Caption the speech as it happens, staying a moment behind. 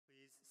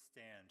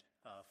stand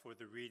for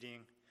the reading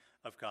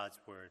of God's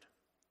Word.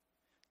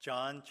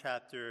 John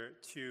chapter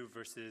 2,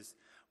 verses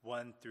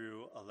 1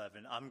 through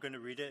 11. I'm going to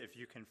read it if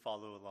you can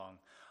follow along.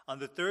 On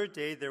the third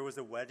day, there was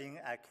a wedding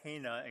at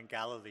Cana in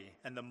Galilee,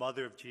 and the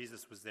mother of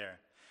Jesus was there.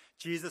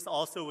 Jesus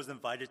also was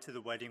invited to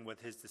the wedding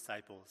with his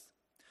disciples.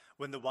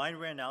 When the wine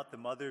ran out, the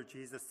mother of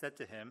Jesus said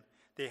to him,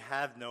 "They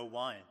have no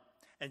wine."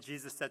 And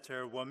Jesus said to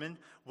her, "Woman,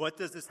 what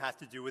does this have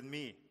to do with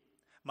me?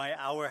 My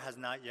hour has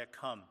not yet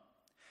come."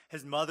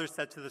 His mother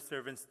said to the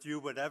servants, "Do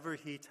whatever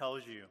he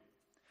tells you."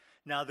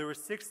 Now there were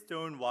 6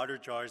 stone water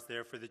jars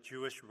there for the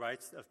Jewish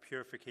rites of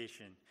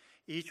purification,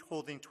 each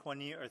holding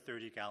 20 or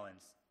 30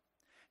 gallons.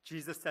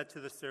 Jesus said to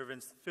the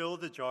servants, "Fill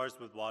the jars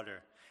with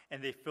water,"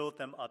 and they filled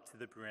them up to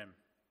the brim.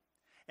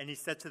 And he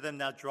said to them,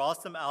 "Now draw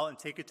some out and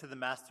take it to the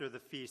master of the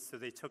feast." So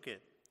they took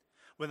it.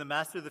 When the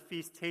master of the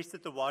feast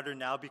tasted the water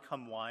now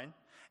become wine,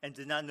 and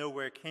did not know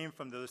where it came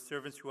from, though the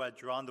servants who had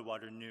drawn the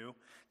water knew,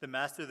 the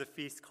master of the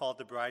feast called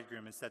the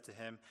bridegroom and said to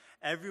him,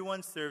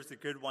 "Everyone serves the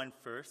good wine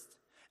first,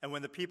 and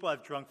when the people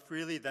have drunk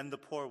freely, then the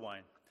poor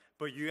wine.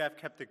 But you have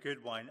kept the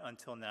good wine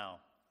until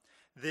now."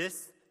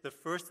 This, the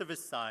first of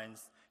his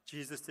signs,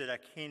 Jesus did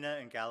at Cana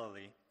in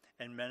Galilee,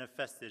 and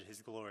manifested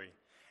his glory,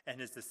 and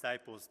his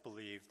disciples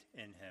believed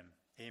in him.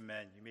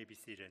 Amen. You may be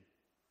seated.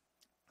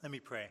 Let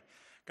me pray.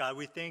 God,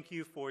 we thank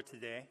you for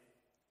today.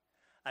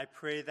 I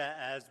pray that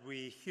as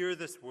we hear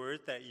this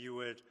word, that you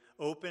would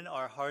open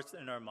our hearts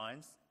and our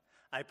minds.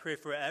 I pray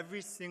for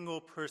every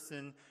single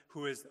person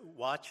who is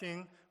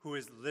watching, who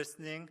is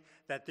listening,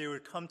 that they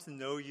would come to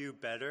know you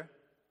better.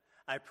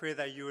 I pray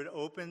that you would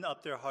open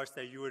up their hearts,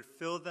 that you would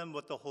fill them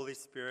with the Holy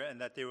Spirit,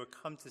 and that they would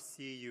come to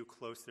see you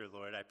closer,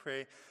 Lord. I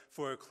pray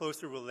for a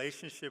closer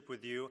relationship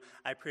with you.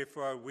 I pray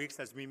for our weeks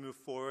as we move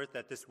forward,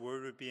 that this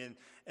word would be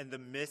in the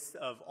midst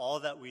of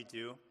all that we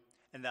do,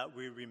 and that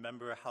we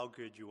remember how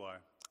good you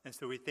are. And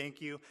so we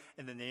thank you.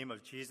 In the name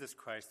of Jesus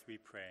Christ, we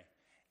pray.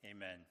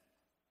 Amen.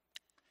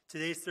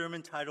 Today's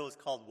sermon title is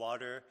called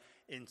Water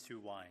into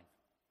Wine.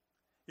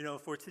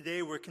 For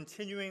today, we're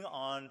continuing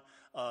on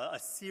a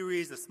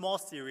small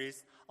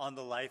series on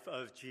the life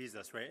of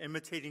Jesus, right?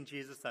 Imitating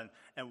Jesus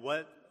and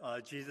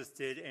what Jesus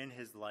did in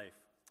his life.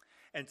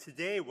 And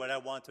today, what I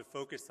want to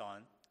focus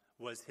on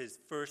was his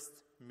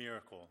first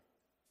miracle.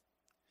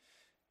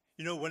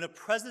 When a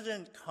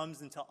president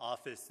comes into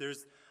office,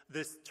 there's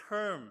this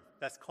term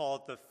that's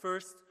called the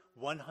first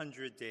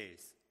 100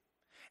 days.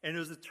 And it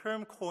was a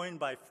term coined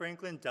by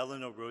Franklin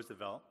Delano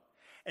Roosevelt.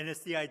 And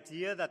it's the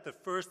idea that the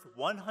first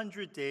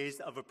 100 days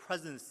of a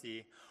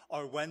presidency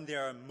are when they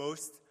are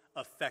most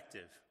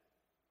effective.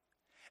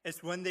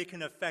 It's when they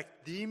can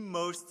affect the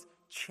most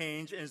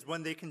change, and it's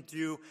when they can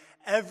do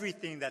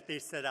everything that they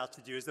set out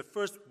to do. It's the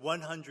first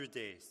 100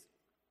 days.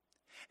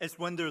 It's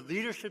when their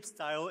leadership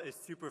style is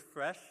super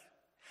fresh.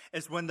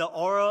 It's when the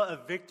aura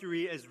of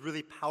victory is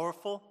really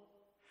powerful,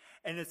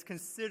 and it's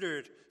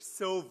considered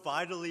so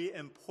vitally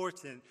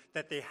important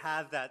that they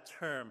have that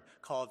term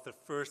called the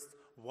first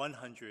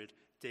 100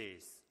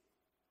 days.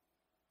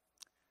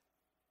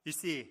 You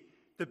see,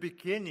 the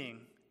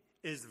beginning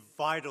is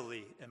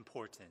vitally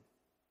important.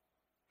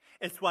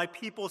 It's why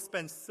people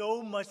spend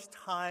so much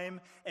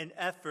time and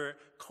effort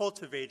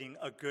cultivating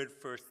a good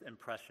first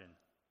impression.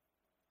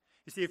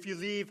 You see, if you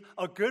leave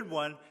a good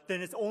one,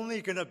 then it's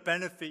only going to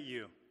benefit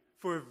you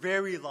for a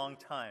very long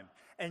time.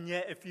 And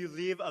yet, if you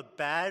leave a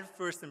bad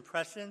first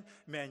impression,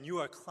 man, you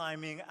are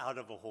climbing out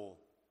of a hole.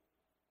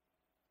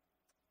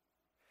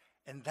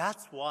 And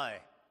that's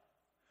why,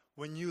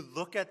 when you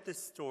look at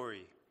this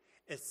story,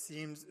 it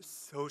seems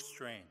so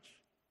strange.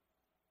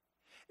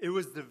 It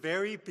was the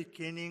very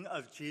beginning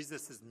of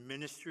Jesus'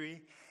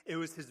 ministry. It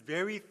was his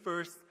very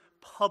first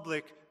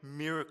public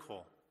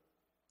miracle.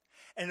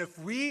 And if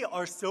we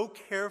are so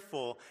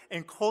careful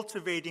in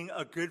cultivating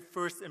a good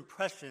first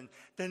impression,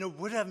 then it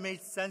would have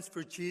made sense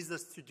for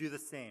Jesus to do the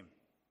same.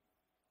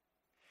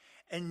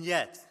 And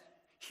yet,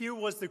 here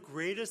was the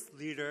greatest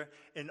leader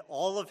in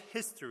all of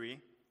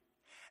history,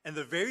 and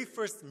the very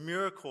first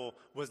miracle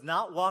was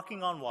not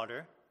walking on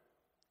water.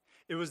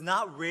 It was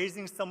not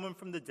raising someone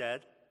from the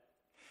dead.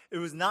 It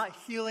was not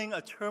healing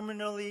a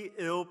terminally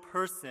ill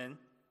person.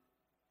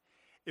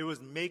 It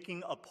was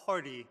making a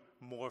party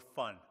more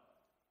fun.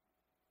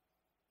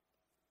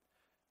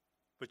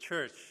 But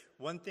church,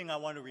 one thing I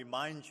want to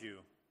remind you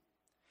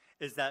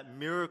is that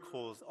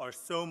miracles are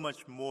so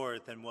much more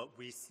than what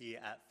we see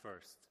at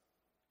first.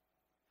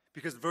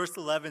 Because verse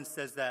 11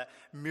 says that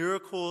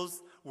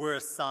miracles were a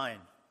sign,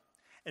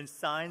 and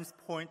signs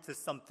point to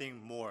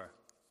something more.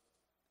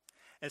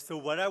 And so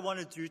what I want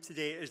to do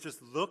today is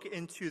just look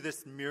into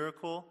this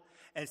miracle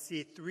and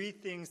see 3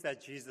 things that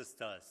Jesus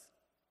does.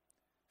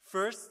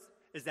 First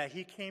is that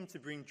he came to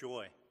bring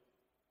joy.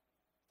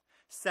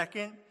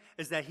 Second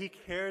is that he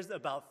cares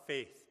about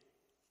faith.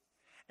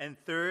 And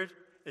third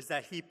is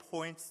that he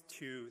points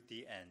to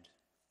the end.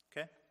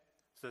 Okay?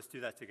 So let's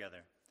do that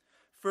together.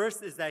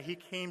 First is that he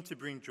came to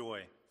bring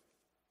joy.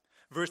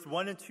 Verse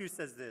 1 and 2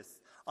 says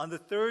this: "On the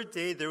third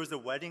day there was a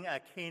wedding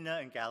at Cana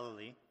in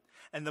Galilee,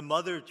 and the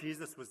mother of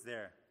Jesus was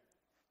there.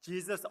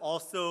 Jesus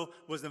also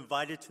was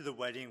invited to the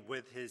wedding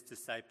with his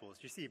disciples.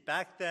 You see,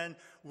 back then,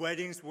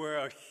 weddings were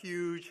a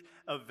huge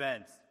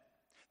event.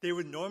 They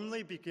would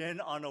normally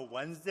begin on a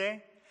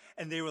Wednesday,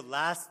 and they would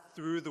last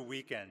through the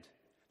weekend.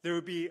 There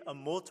would be a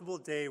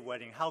multiple-day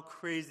wedding. How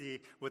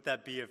crazy would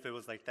that be if it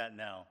was like that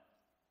now?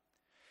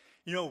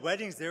 You know,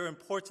 weddings, they're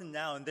important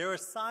now, and they're a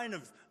sign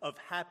of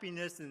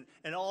happiness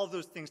and all of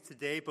those things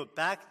today. But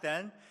back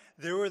then,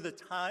 they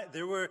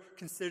were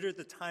considered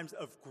the times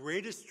of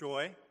greatest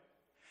joy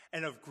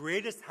and of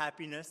greatest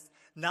happiness,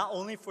 not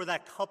only for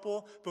that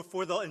couple, but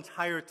for the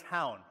entire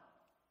town.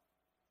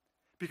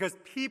 Because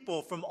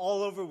people from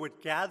all over would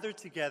gather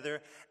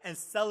together and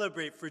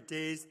celebrate for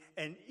days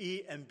and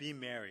eat and be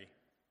merry.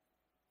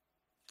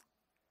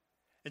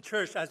 In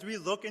church, as we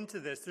look into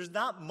this, there's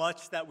not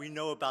much that we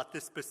know about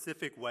this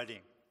specific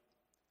wedding.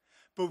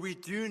 But we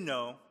do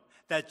know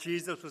that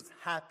Jesus was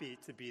happy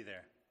to be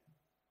there.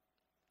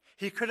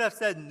 He could have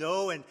said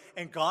no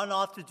and gone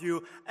off to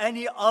do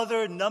any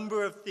other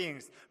number of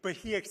things, but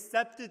he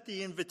accepted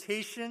the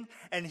invitation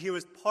and he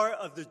was part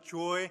of the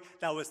joy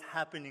that was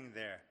happening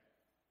there.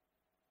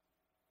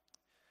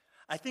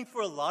 I think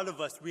for a lot of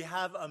us, we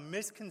have a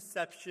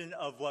misconception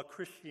of what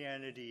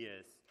Christianity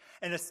is.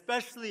 And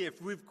especially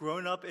if we've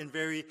grown up in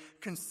very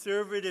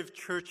conservative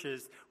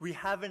churches, we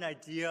have an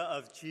idea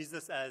of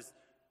Jesus as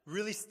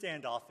really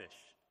standoffish.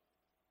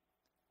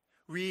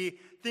 We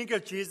think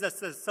of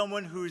Jesus as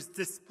someone who's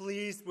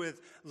displeased with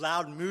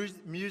loud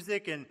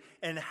music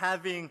and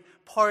having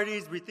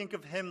parties. We think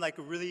of him like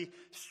a really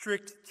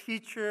strict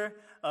teacher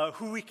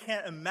who we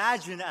can't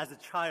imagine as a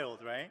child,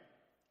 right?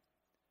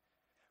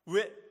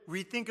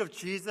 We think of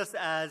Jesus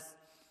as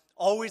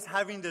always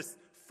having this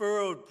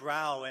furrowed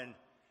brow.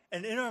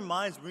 And in our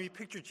minds, when we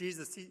picture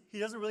Jesus, he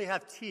doesn't really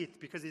have teeth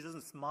because he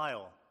doesn't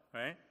smile,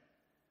 right?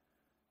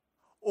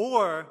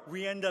 Or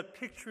we end up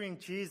picturing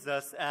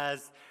Jesus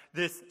as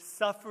this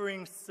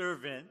suffering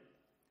servant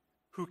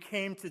who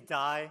came to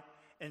die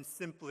and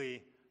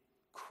simply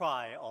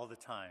cry all the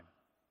time.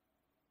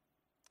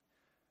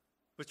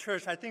 But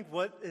church, I think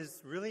what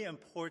is really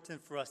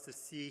important for us to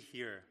see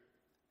here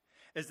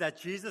is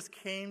that Jesus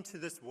came to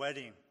this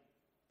wedding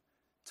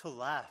to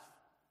laugh.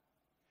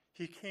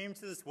 He came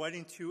to this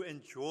wedding to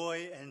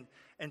enjoy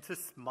and to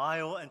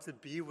smile and to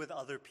be with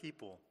other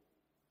people.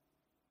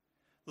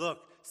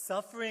 Look,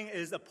 suffering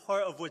is a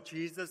part of what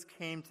Jesus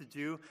came to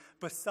do,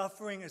 but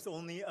suffering is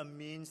only a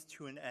means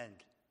to an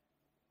end.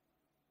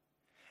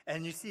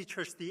 And you see,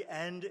 church, the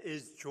end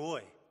is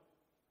joy.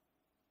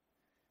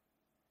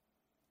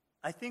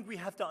 I think we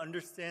have to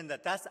understand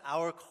that that's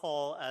our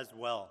call as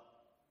well.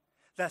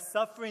 That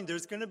suffering,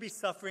 there's going to be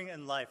suffering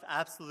in life,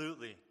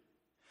 absolutely.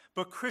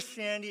 But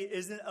Christianity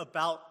isn't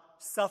about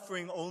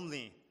suffering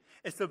only.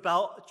 It's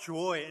about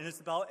joy, and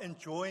it's about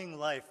enjoying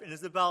life, and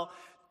it's about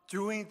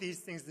doing these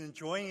things, and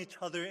enjoying each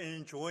other, and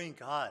enjoying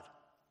God.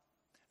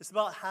 It's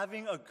about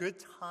having a good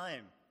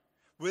time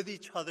with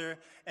each other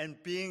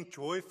and being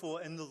joyful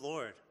in the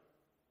Lord.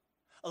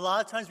 A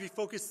lot of times we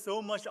focus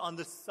so much on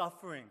the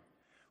suffering.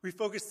 We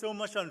focus so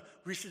much on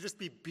we should just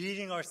be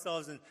beating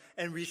ourselves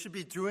and we should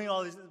be doing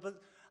all these.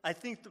 But I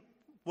think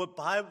what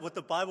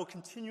the Bible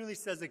continually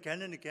says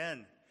again and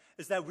again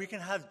is that we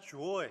can have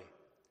joy,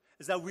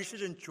 is that we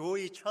should enjoy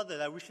each other,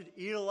 that we should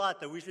eat a lot,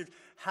 that we should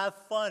have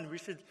fun, we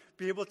should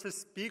be able to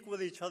speak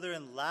with each other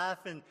and laugh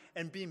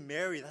and be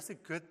merry. That's a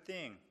good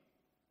thing.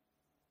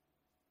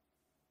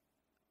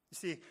 You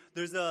see,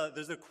 there's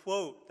a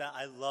quote that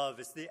I love.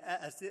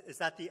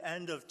 It's at the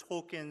end of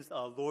Tolkien's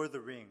Lord of the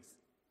Rings.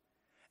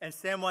 And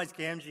Samwise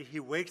Gamgee, he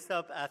wakes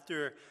up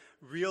after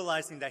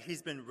realizing that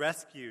he's been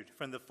rescued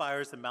from the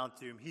fires of Mount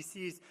Doom. He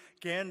sees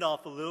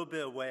Gandalf a little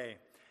bit away,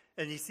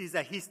 and he sees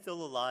that he's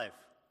still alive.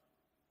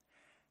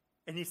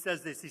 And he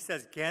says this, he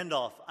says,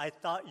 "Gandalf, I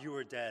thought you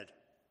were dead.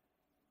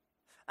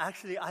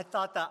 Actually, I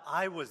thought that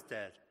I was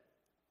dead.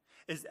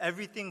 Is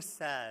everything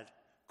sad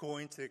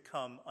going to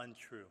come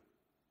untrue?"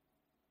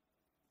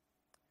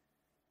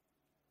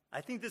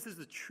 I think this is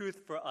the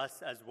truth for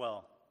us as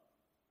well.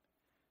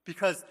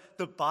 Because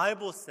the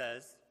Bible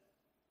says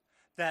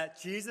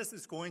that Jesus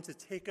is going to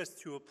take us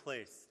to a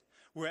place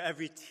where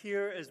every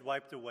tear is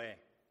wiped away.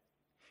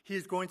 He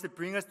is going to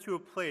bring us to a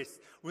place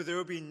where there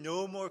will be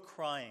no more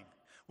crying,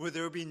 where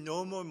there will be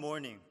no more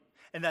mourning,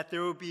 and that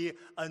there will be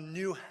a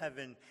new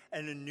heaven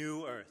and a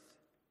new earth,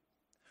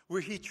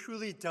 where he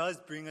truly does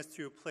bring us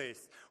to a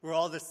place where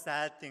all the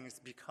sad things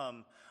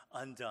become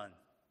undone.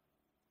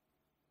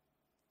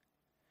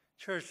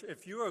 Church,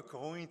 if you are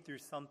going through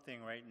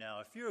something right now,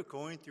 if you are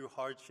going through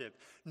hardship,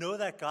 know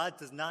that God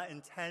does not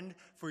intend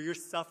for your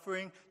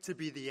suffering to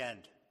be the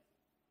end.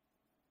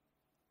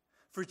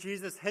 For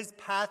Jesus, his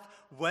path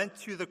went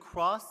to the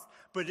cross,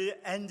 but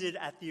it ended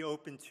at the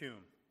open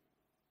tomb.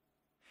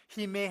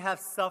 He may have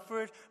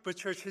suffered, but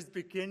church, his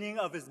beginning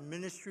of his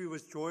ministry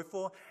was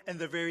joyful, and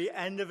the very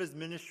end of his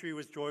ministry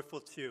was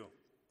joyful too.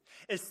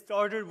 It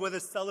started with a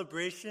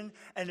celebration,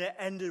 and it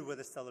ended with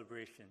a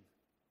celebration.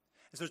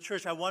 And so,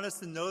 church, I want us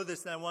to know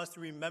this, and I want us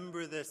to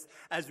remember this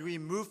as we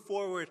move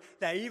forward,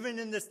 that even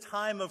in this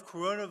time of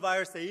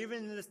coronavirus, that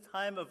even in this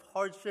time of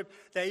hardship,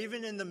 that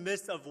even in the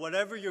midst of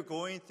whatever you're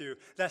going through,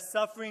 that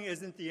suffering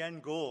isn't the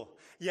end goal.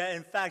 Yet,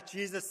 in fact,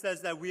 Jesus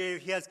says that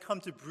he has come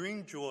to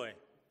bring joy,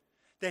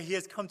 that he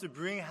has come to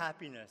bring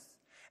happiness,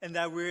 and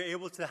that we're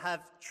able to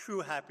have true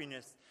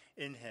happiness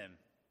in him.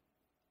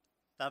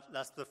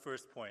 That's the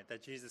first point,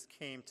 that Jesus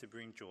came to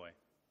bring joy.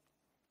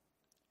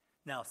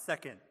 Now,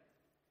 second,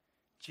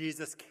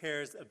 Jesus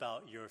cares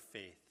about your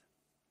faith.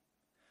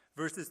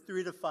 Verses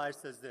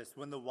 3-5 says this,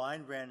 when the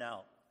wine ran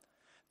out,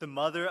 the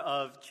mother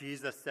of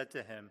Jesus said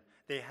to him,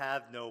 they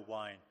have no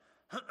wine.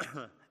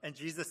 And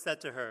Jesus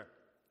said to her,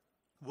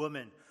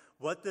 woman,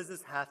 what does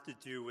this have to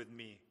do with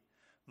me?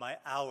 My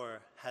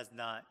hour has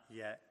not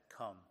yet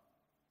come.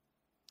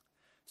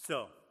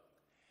 So,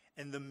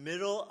 in the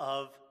middle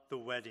of the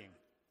wedding,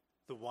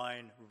 the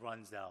wine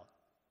runs out.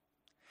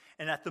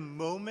 And at the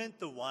moment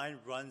the wine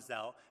runs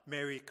out,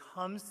 Mary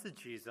comes to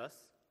Jesus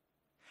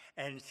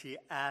and she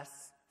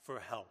asks for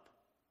help.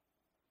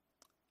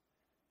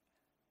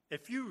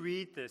 If you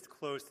read this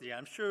closely,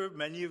 I'm sure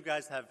many of you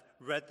guys have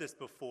read this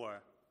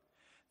before.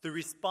 The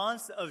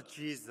response of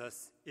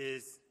Jesus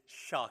is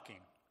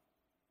shocking.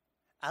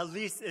 At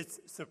least it's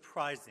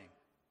surprising.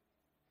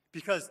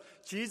 Because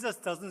Jesus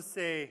doesn't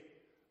say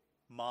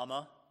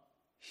mama.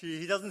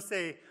 He doesn't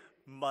say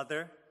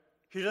mother.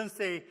 He doesn't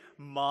say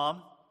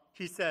mom.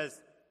 He says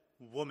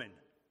woman.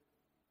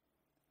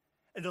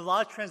 In a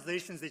lot of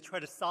translations, they try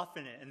to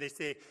soften it and they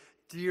say,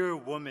 dear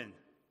woman.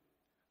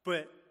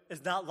 But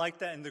it's not like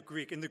that in the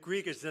Greek. In the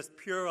Greek, it's just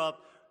pure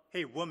up,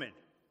 hey, woman.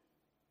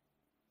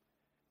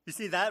 You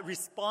see, that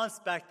response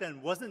back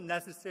then wasn't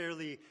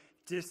necessarily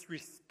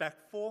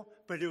disrespectful,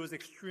 but it was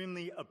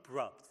extremely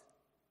abrupt.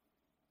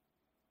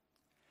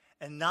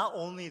 And not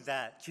only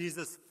that,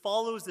 Jesus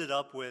follows it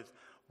up with,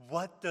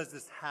 what does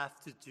this have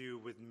to do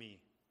with me?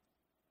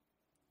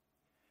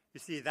 You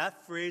see,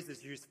 that phrase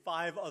is used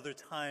 5 other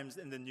times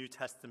in the New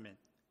Testament.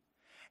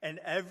 And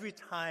every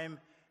time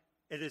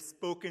it is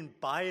spoken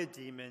by a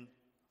demon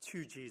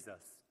to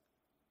Jesus.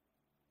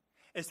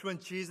 It's when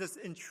Jesus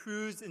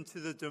intrudes into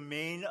the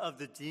domain of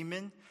the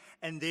demon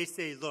and they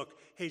say, look,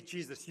 hey,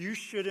 Jesus, you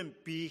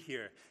shouldn't be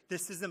here.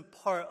 This isn't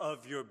part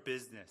of your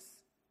business.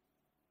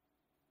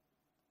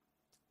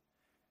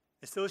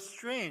 It's so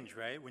strange,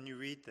 right, when you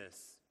read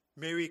this.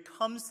 Mary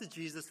comes to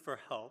Jesus for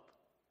help.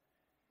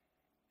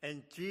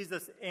 And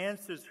Jesus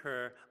answers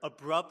her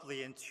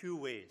abruptly in 2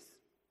 ways.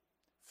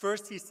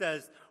 First, he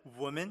says,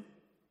 woman.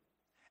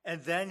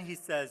 And then he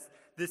says,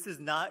 this is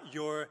not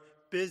your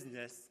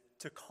business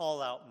to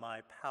call out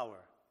my power.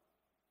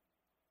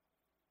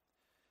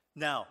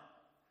 Now,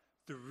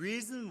 the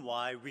reason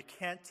why we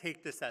can't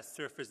take this at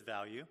surface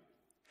value,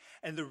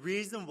 and the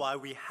reason why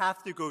we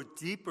have to go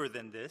deeper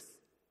than this,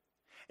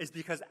 is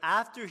because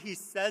after he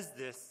says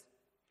this,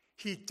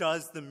 he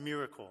does the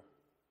miracle.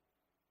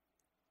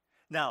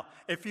 Now,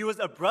 if he was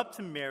abrupt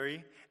to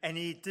Mary and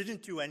he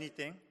didn't do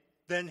anything,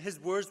 then his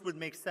words would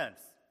make sense.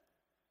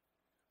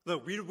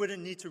 Look, we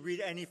wouldn't need to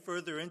read any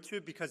further into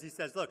it because he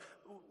says, look,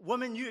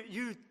 woman,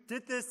 you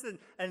did this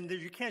and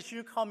you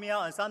shouldn't call me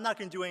out, and so I'm not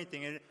going to do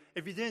anything. And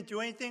if you didn't do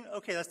anything,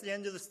 okay, that's the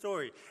end of the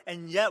story.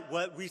 And yet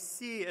what we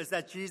see is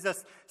that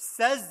Jesus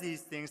says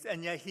these things,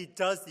 and yet he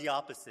does the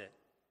opposite.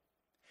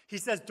 He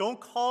says,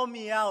 don't call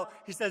me out.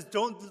 He says,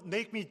 don't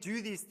make me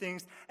do these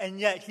things, and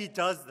yet he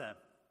does them.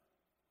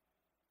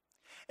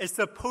 It's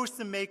supposed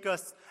to make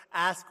us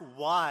ask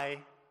why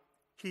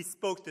he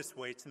spoke this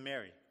way to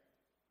Mary.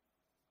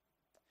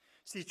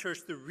 See, church,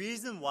 the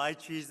reason why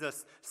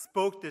Jesus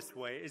spoke this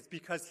way is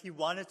because he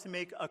wanted to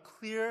make a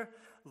clear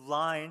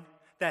line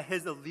that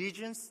his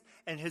allegiance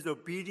and his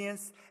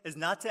obedience is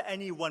not to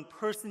any one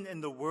person in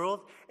the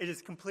world. It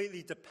is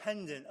completely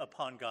dependent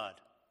upon God.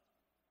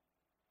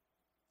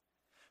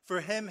 For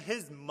him,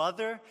 his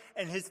mother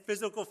and his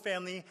physical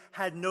family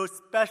had no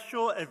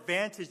special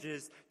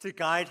advantages to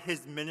guide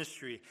his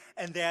ministry,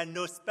 and they had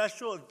no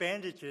special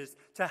advantages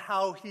to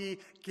how he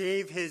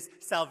gave his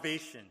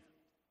salvation.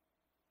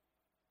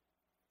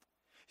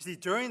 You see,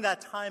 during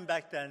that time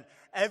back then,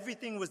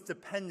 everything was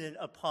dependent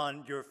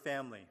upon your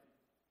family.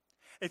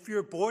 If you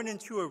were born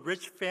into a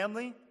rich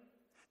family,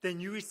 then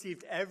you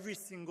received every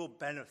single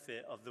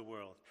benefit of the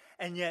world.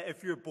 And yet,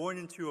 if you're born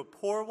into a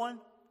poor one,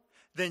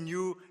 then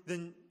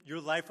your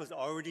life was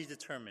already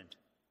determined.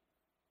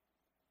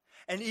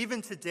 And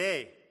even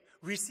today,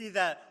 we see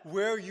that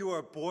where you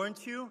are born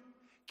to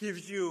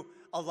gives you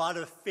a lot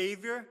of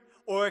favor,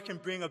 or it can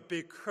bring a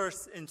big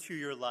curse into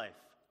your life.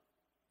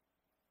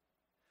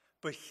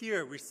 But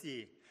here we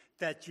see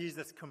that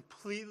Jesus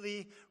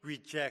completely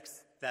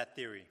rejects that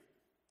theory,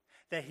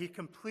 that he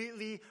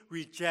completely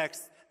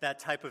rejects that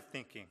type of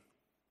thinking.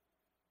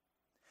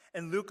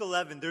 In Luke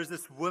 11, there's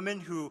this woman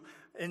who,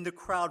 in the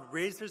crowd,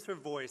 raises her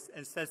voice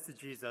and says to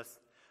Jesus,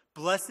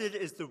 "Blessed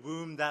is the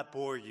womb that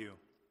bore you."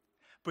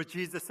 But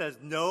Jesus says,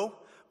 "No,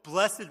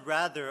 blessed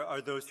rather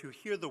are those who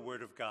hear the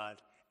word of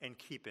God and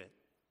keep it."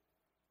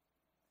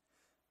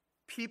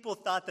 People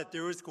thought that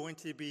there was going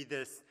to be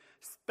this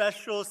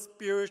special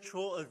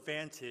spiritual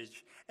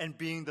advantage in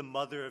being the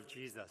mother of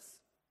Jesus.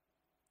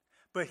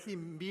 But he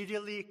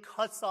immediately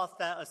cuts off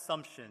that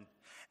assumption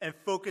and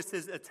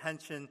focuses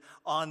attention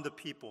on the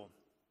people.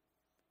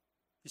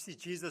 You see,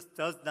 Jesus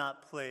does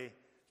not play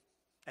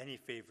any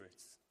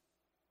favorites.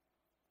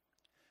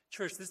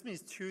 Church, this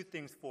means two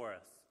things for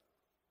us.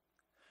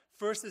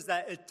 First is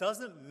that it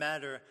doesn't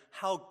matter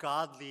how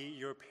godly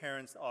your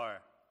parents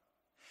are.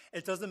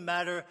 It doesn't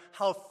matter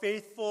how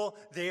faithful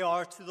they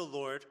are to the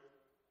Lord,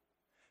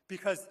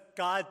 because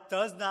God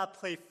does not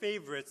play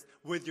favorites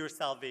with your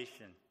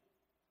salvation.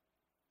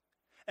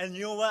 And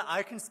you know what?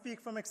 I can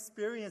speak from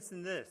experience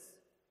in this.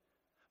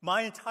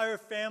 My entire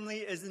family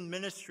is in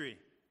ministry.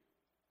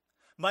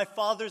 My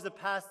father's a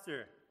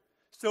pastor.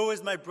 So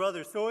is my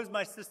brother. So is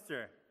my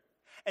sister.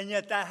 And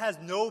yet that has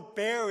no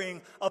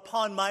bearing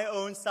upon my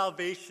own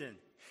salvation.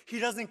 He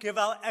doesn't give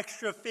out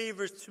extra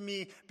favors to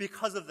me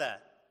because of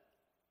that.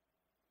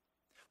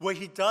 What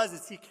he does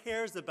is he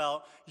cares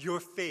about your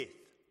faith.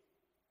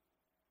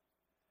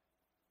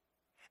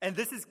 And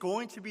this is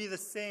going to be the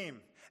same.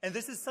 And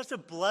this is such a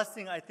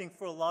blessing, I think,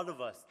 for a lot of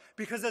us,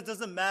 because it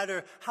doesn't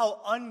matter how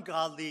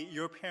ungodly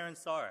your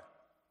parents are.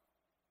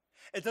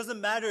 It doesn't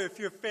matter if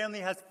your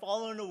family has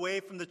fallen away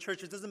from the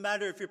church. It doesn't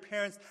matter if your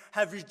parents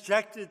have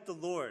rejected the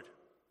Lord.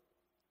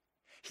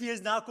 He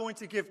is not going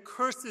to give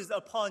curses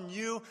upon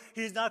you.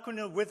 He is not going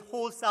to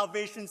withhold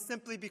salvation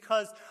simply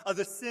because of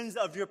the sins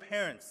of your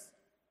parents.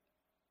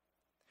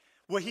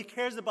 What he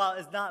cares about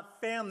is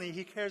not family.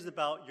 He cares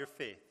about your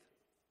faith.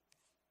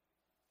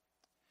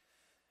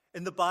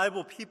 In the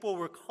Bible, people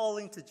were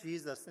calling to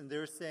Jesus and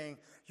they're saying,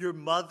 your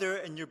mother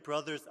and your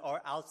brothers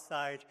are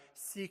outside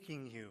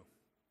seeking you.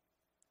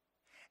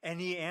 And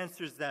he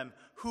answers them,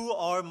 who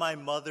are my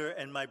mother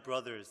and my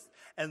brothers?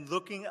 And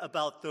looking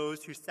about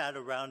those who sat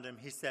around him,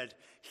 he said,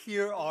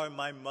 here are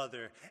my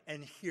mother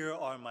and here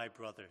are my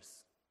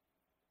brothers.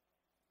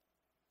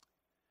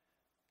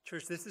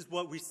 Church, this is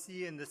what we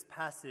see in this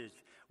passage.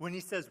 When he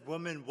says,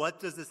 woman,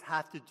 what does this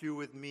have to do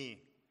with me?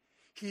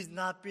 He's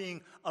not being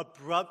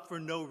abrupt for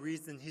no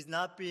reason. He's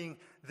not being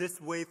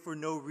this way for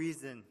no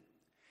reason.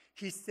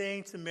 He's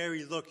saying to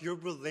Mary, look, your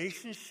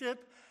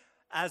relationship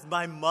as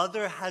my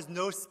mother has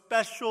no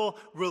special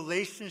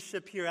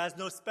relationship here, has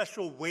no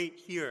special weight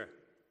here.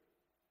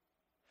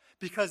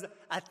 Because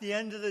at the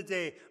end of the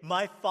day,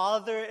 my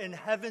Father in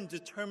heaven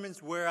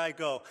determines where I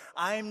go.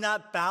 I am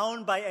not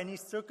bound by any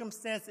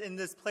circumstance in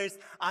this place.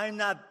 I am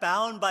not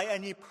bound by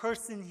any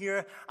person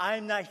here. I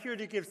am not here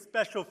to give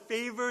special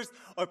favors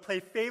or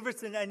play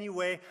favorites in any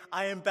way.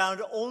 I am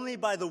bound only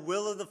by the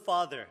will of the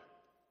Father.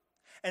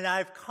 And I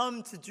have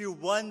come to do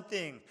one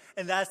thing,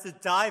 and that's to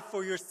die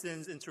for your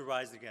sins and to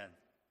rise again.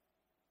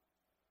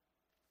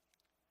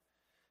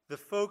 The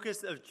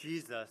focus of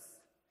Jesus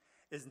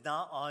is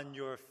not on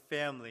your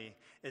family,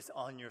 it's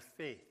on your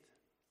faith.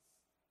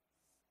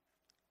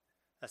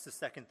 That's the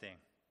second thing.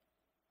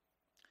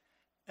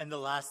 And the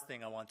last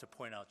thing I want to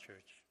point out,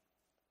 church,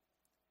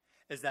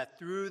 is that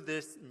through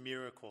this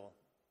miracle,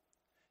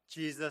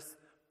 Jesus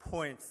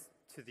points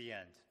to the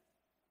end.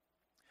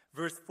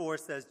 Verse 4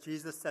 says,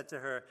 Jesus said to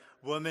her,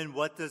 woman,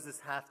 what does this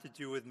have to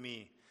do with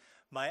me?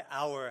 My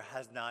hour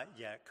has not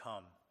yet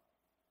come.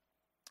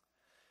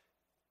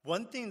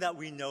 One thing that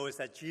we know is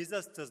that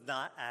Jesus does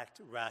not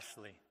act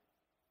rashly.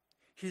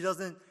 He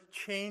doesn't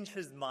change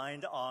his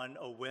mind on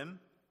a whim,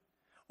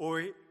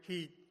 or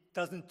he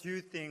doesn't do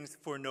things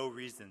for no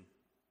reason.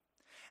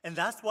 And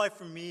that's why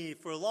for me,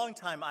 for a long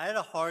time, I had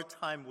a hard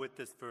time with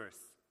this verse.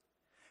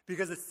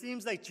 Because it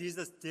seems like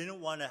Jesus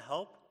didn't want to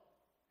help,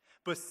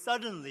 but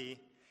suddenly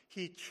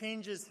he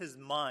changes his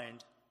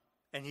mind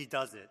and he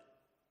does it.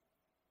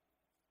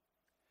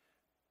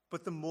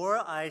 But the more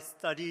I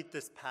studied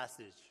this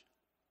passage,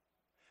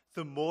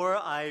 the more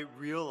I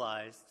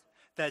realized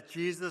that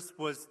Jesus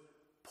was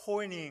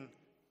pointing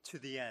to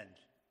the end,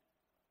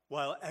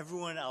 while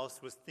everyone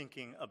else was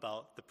thinking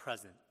about the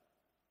present.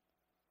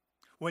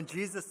 When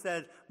Jesus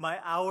said, my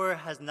hour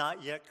has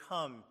not yet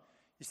come,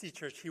 you see,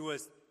 church, he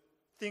was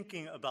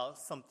thinking about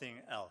something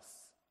else.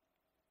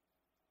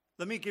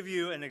 Let me give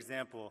you an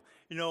example.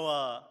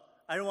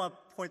 I don't want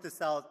to point this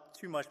out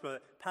too much,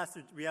 but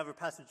we have our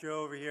Pastor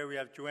Joe over here, we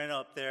have Joanna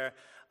up there.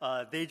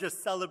 They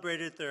just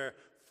celebrated their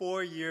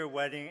 4-year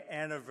wedding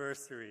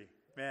anniversary.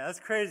 Man,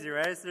 that's crazy,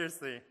 right?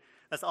 Seriously,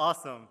 that's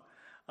awesome.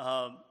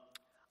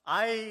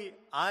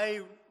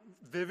 I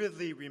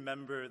vividly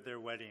remember their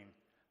wedding.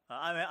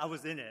 I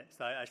was in it,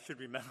 so I should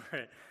remember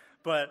it.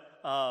 But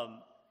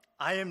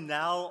I am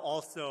now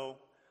also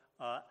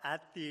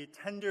at the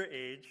tender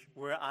age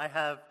where I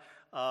have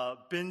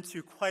been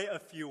to quite a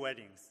few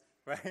weddings,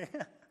 right?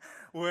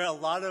 Where a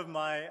lot of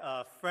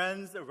my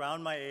friends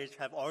around my age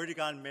have already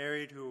gotten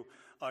married who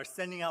are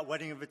sending out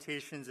wedding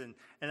invitations, and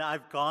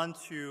I've gone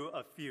to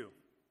a few.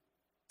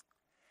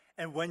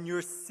 And when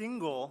you're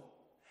single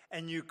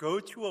and you go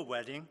to a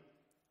wedding,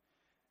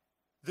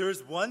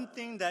 there's one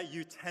thing that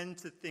you tend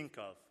to think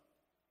of,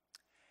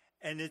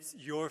 and it's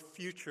your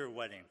future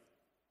wedding.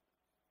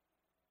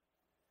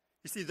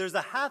 You see, there's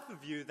a half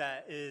of you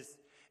that is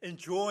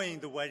enjoying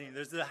the wedding.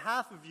 There's a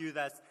half of you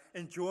that's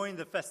enjoying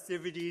the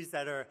festivities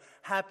that are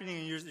happening,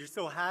 and you're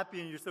so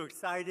happy and you're so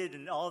excited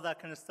and all that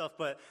kind of stuff.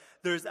 But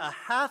there's a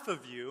half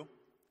of you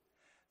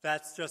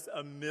that's just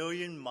a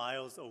million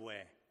miles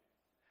away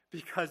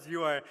because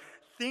you are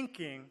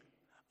thinking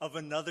of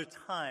another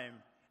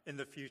time in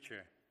the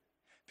future,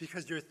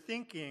 because you're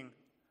thinking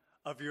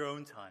of your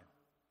own time.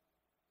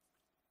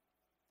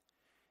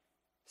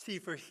 See,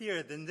 for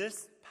here, in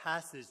this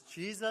passage,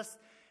 Jesus,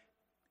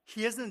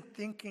 he isn't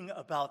thinking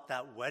about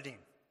that wedding.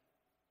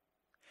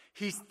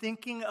 He's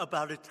thinking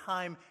about a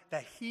time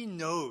that he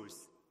knows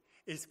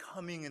is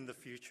coming in the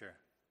future.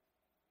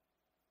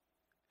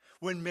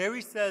 When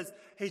Mary says,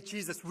 "Hey,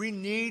 Jesus, we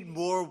need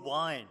more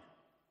wine,"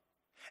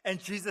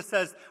 and Jesus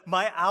says,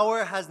 "My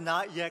hour has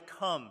not yet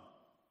come,"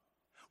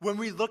 when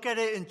we look at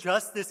it in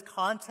just this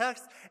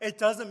context, it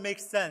doesn't make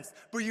sense.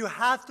 But you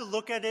have to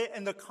look at it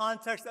in the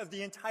context of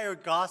the entire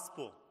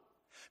gospel.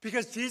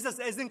 Because Jesus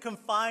isn't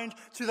confined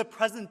to the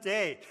present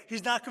day.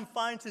 He's not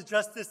confined to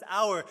just this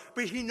hour,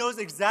 but he knows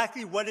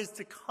exactly what is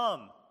to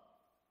come.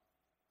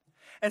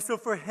 And so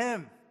for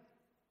him,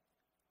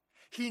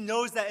 he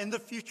knows that in the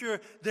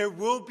future, there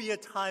will be a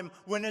time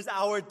when his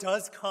hour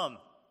does come.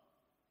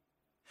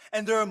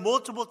 And there are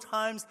multiple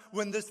times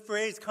when this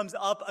phrase comes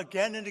up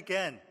again and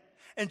again.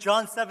 In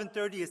John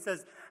 7:30, it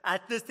says,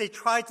 "At this they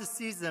tried to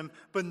seize him,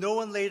 but no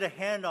one laid a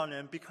hand on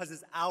him because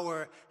his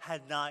hour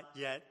had not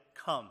yet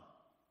come."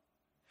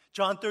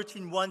 John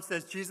 13:1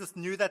 says Jesus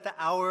knew that the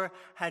hour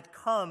had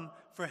come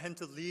for him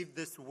to leave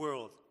this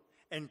world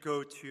and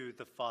go to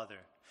the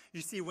Father.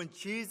 You see, when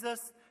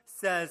Jesus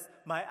says,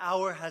 "My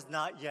hour has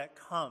not yet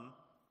come,"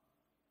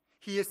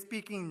 he is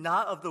speaking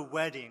not of the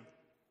wedding,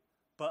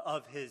 but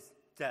of his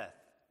death.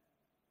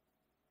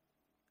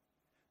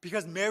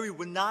 Because Mary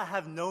would not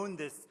have known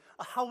this.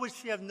 How would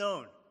she have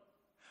known?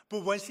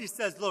 But when she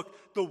says,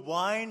 "Look, the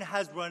wine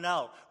has run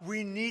out.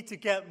 We need to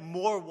get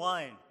more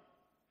wine,"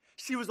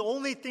 she was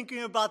only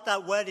thinking about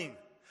that wedding.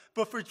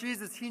 But for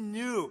Jesus, he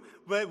knew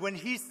when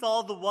he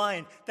saw the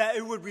wine that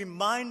it would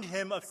remind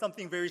him of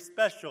something very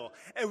special.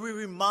 It would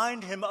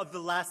remind him of the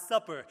Last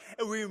Supper.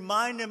 It would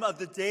remind him of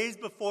the days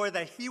before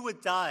that he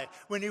would die,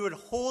 when he would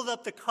hold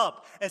up the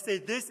cup and say,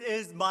 "This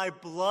is my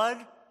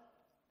blood.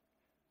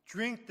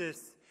 Drink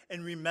this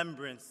in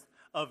remembrance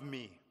of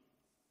me."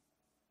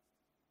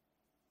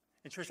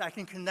 And church, I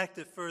can connect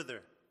it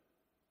further.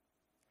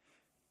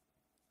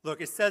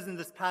 Look, it says in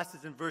this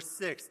passage in verse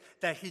 6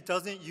 that he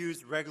doesn't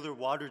use regular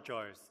water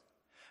jars,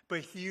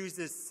 but he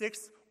uses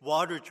 6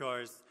 water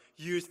jars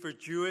used for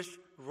Jewish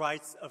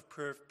rites of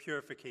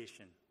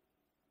purification.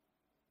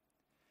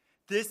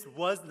 This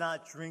was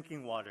not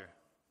drinking water,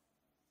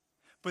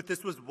 but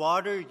this was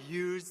water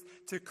used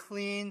to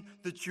clean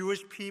the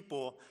Jewish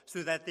people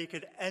so that they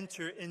could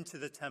enter into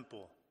the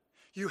temple.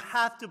 You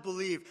have to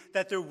believe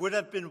that there would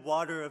have been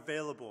water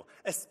available,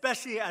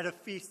 especially at a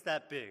feast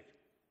that big.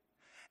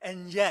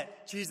 And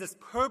yet, Jesus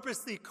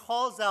purposely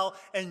calls out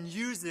and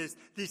uses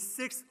these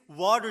 6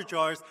 water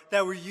jars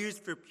that were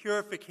used for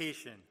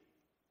purification.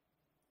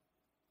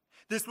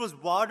 This was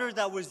water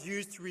that was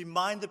used to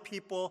remind the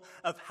people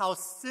of how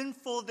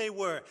sinful they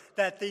were,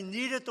 that they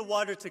needed the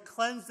water to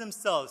cleanse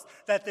themselves,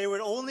 that they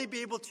would only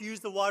be able to use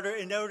the water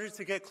in order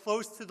to get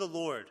close to the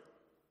Lord.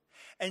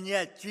 And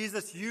yet,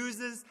 Jesus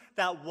uses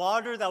that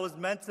water that was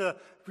meant to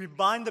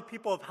remind the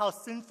people of how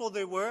sinful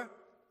they were,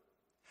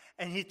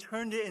 and he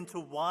turned it into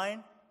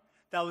wine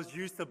that was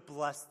used to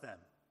bless them.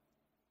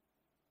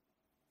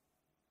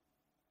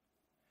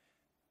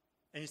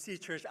 And you see,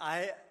 church,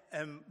 I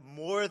am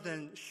more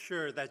than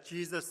sure that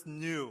Jesus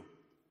knew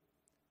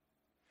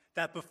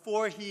that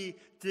before he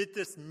did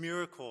this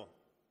miracle,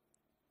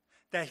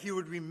 that he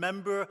would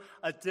remember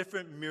a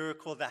different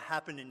miracle that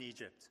happened in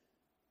Egypt.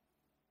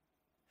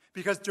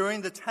 Because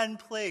during the 10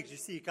 plagues, you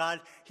see,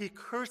 God, he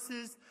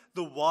curses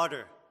the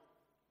water.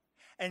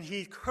 And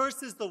he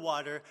curses the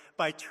water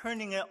by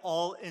turning it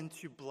all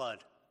into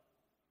blood.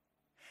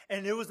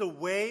 And it was a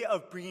way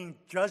of bringing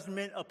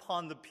judgment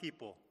upon the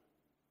people.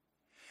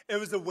 It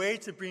was a way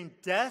to bring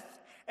death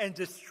and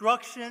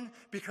destruction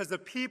because the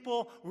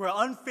people were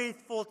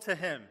unfaithful to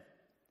him.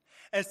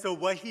 And so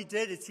what he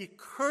did is he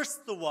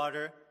cursed the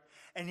water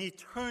and he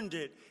turned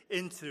it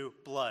into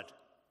blood.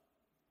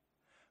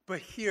 But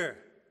here,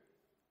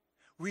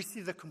 we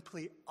see the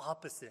complete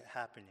opposite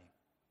happening.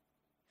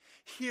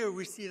 Here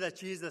we see that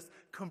Jesus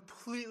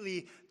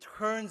completely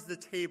turns the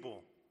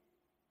table.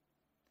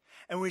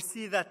 And we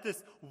see that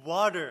this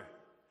water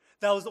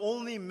that was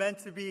only meant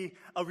to be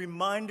a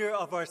reminder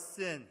of our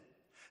sin,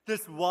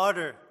 this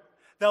water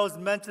that was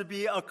meant to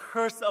be a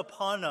curse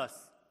upon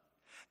us,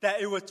 that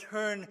it would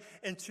turn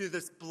into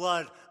this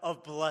blood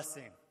of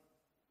blessing.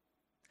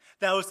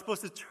 That was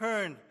supposed to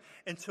turn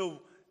into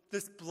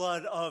this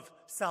blood of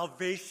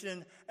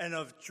salvation and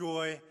of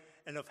joy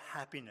and of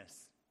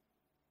happiness.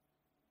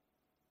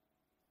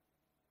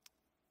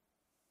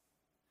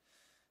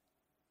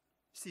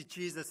 See,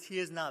 Jesus, he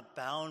is not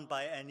bound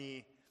by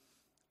any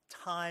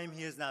time.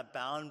 He is not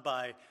bound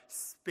by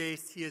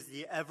space. He is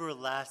the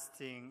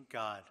everlasting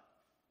God.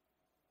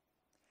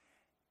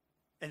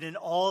 And in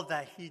all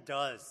that he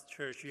does,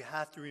 church, you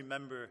have to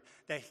remember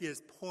that he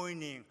is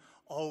pointing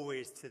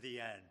always to the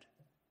end.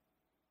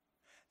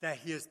 That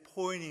he is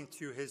pointing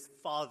to his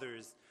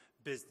Father's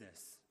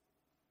business.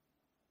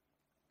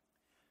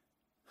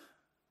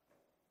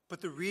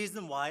 But the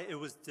reason why it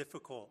was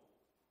difficult,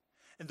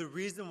 and the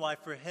reason why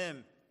for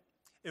him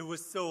it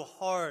was so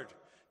hard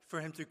for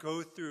him to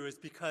go through, is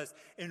because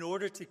in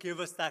order to give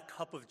us that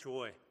cup of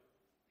joy,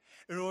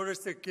 in order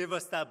to give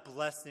us that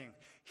blessing,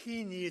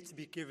 he needed to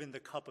be given the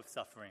cup of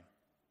suffering.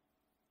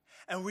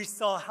 And we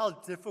saw how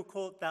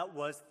difficult that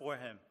was for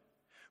him.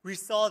 We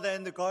saw that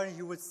in the garden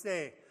he would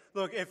say,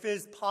 look, if it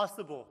is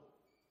possible,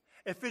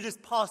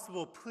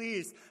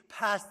 please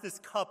pass this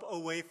cup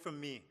away from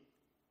me.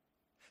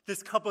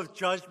 This cup of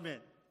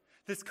judgment,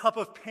 this cup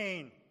of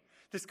pain,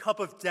 this cup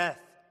of death.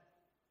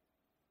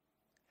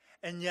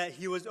 And yet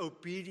he was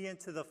obedient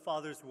to the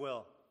Father's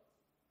will.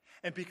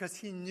 And because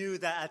he knew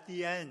that at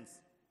the end,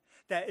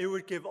 that it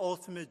would give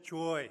ultimate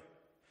joy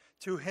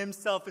to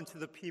himself and to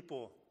the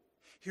people,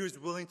 he was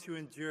willing to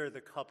endure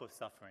the cup of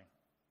suffering.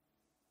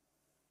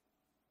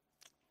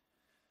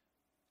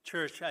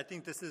 Church, I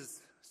think this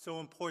is so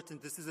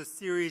important. This is a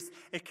series,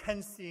 it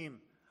can seem,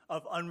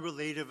 of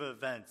unrelated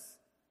events.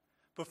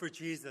 But for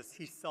Jesus,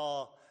 he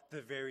saw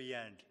the very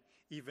end,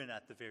 even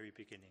at the very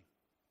beginning.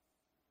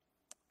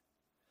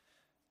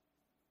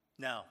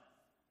 Now,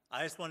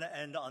 I just want to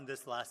end on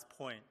this last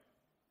point.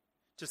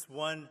 Just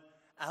one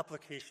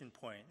application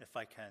point, if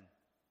I can.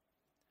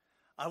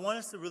 I want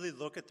us to really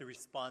look at the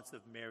response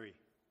of Mary.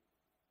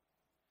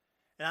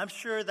 And I'm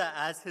sure that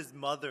as his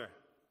mother,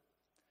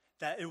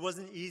 that it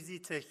wasn't easy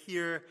to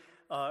hear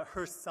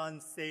her son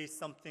say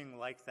something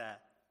like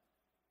that.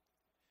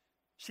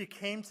 She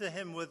came to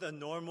him with a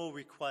normal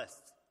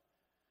request,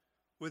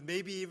 with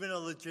maybe even a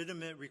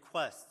legitimate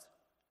request.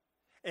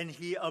 And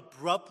he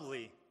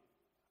abruptly,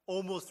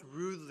 almost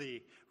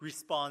rudely,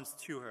 responds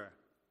to her.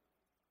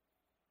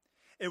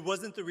 It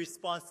wasn't the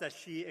response that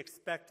she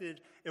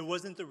expected. It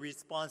wasn't the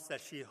response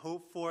that she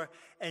hoped for.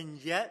 And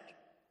yet,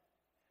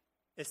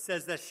 it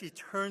says that she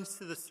turns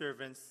to the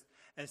servants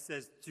and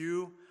says,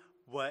 do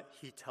what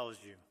he tells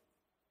you.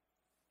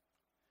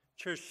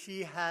 Church,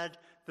 she had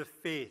the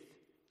faith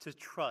to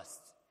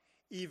trust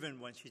even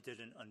when she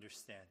didn't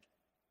understand.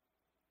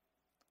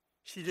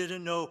 She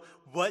didn't know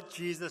what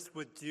Jesus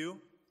would do,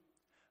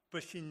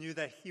 but she knew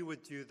that he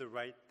would do the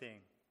right thing.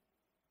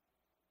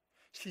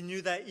 She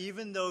knew that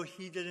even though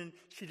she didn't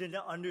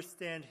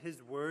understand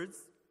his words,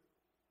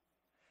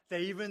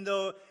 that even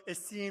though it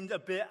seemed a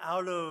bit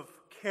out of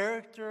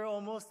character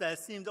almost, that it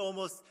seemed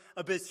almost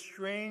a bit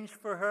strange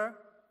for her,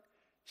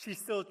 she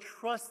still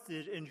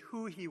trusted in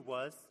who he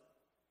was,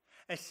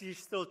 and she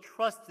still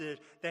trusted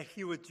that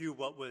he would do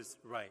what was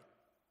right.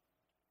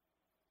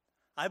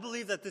 I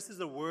believe that this is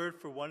a word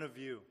for one of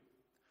you,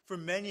 for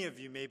many of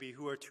you maybe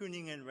who are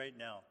tuning in right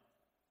now.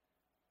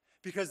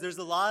 Because there's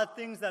a lot of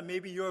things that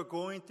maybe you're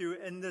going through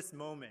in this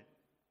moment.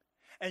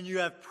 And you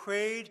have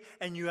prayed,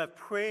 and you have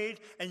prayed,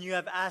 and you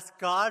have asked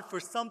God for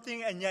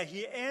something, and yet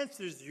he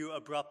answers you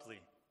abruptly.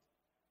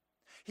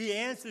 He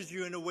answers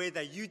you in a way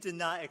that you did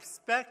not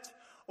expect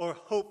or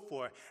hope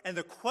for. And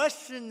the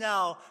question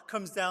now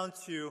comes down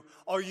to,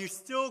 are you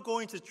still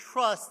going to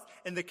trust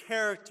in the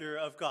character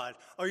of God?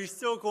 Are you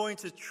still going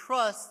to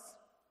trust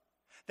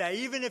that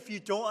even if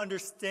you don't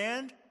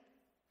understand,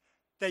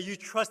 that you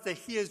trust that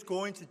he is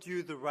going to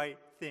do the right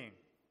thing?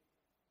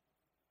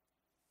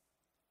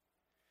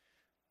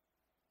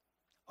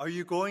 Are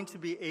you going to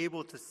be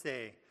able to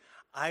say,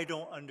 I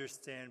don't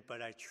understand,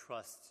 but I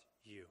trust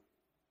you?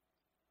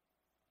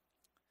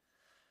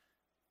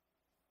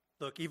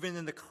 Look, even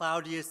in the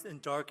cloudiest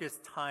and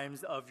darkest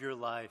times of your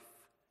life,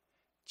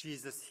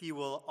 Jesus, he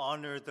will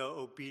honor the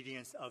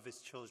obedience of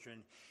his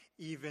children,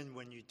 even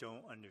when you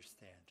don't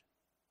understand.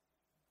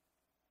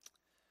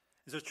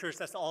 So, church,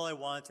 that's all I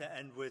wanted to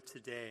end with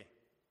today.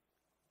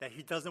 That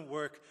he doesn't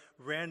work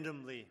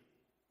randomly.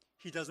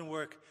 He doesn't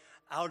work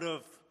out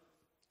of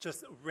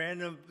just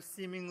random,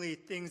 seemingly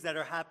things that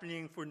are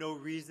happening for no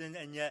reason.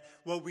 And yet,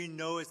 what we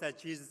know is that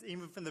Jesus,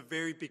 even from the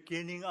very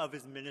beginning of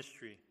his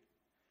ministry,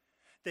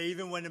 that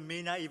even when it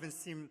may not even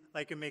seem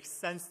like it makes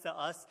sense to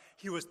us,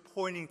 he was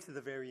pointing to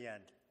the very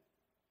end.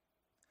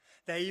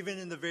 That even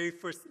in the very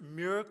first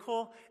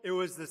miracle, it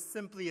was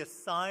simply a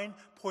sign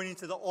pointing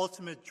to the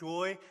ultimate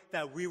joy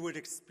that we would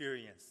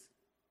experience.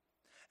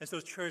 And so,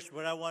 church,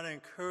 what I want to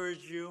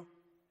encourage you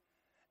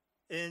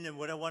in and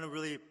what I want to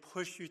really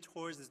push you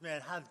towards is,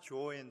 man, have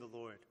joy in the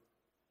Lord.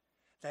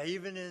 That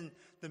even in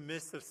the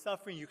midst of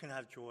suffering, you can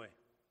have joy.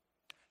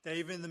 That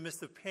even in the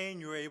midst of pain,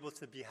 you're able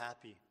to be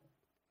happy.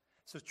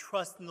 So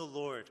trust in the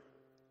Lord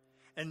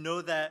and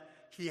know that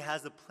he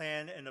has a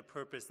plan and a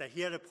purpose, that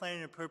he had a plan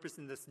and a purpose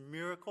in this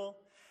miracle,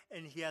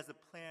 and he has a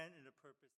plan and a purpose.